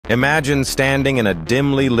Imagine standing in a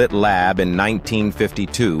dimly lit lab in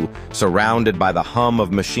 1952, surrounded by the hum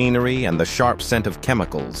of machinery and the sharp scent of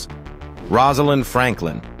chemicals. Rosalind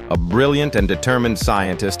Franklin, a brilliant and determined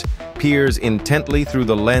scientist, peers intently through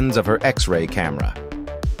the lens of her X-ray camera.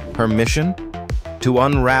 Her mission? To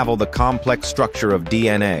unravel the complex structure of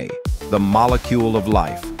DNA, the molecule of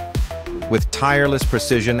life. With tireless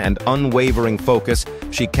precision and unwavering focus,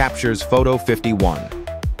 she captures Photo 51,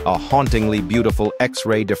 a hauntingly beautiful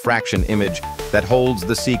X-ray diffraction image that holds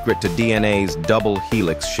the secret to DNA's double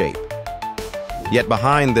helix shape. Yet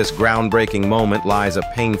behind this groundbreaking moment lies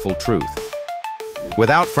a painful truth.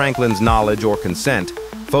 Without Franklin's knowledge or consent,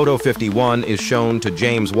 Photo 51 is shown to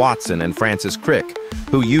James Watson and Francis Crick,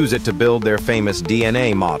 who use it to build their famous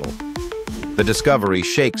DNA model. The discovery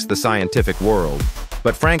shakes the scientific world,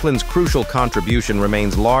 but Franklin's crucial contribution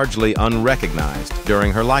remains largely unrecognized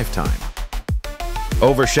during her lifetime.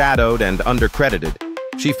 Overshadowed and undercredited,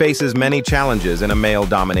 she faces many challenges in a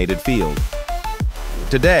male-dominated field.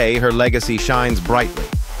 Today, her legacy shines brightly,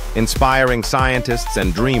 inspiring scientists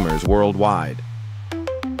and dreamers worldwide.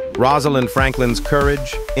 Rosalind Franklin's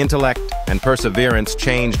courage, intellect, and perseverance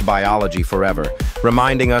changed biology forever,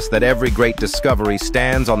 reminding us that every great discovery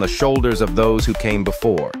stands on the shoulders of those who came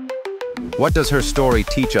before. What does her story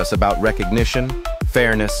teach us about recognition,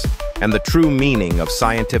 fairness, and the true meaning of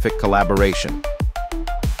scientific collaboration?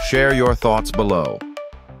 Share your thoughts below.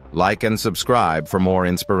 Like and subscribe for more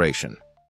inspiration.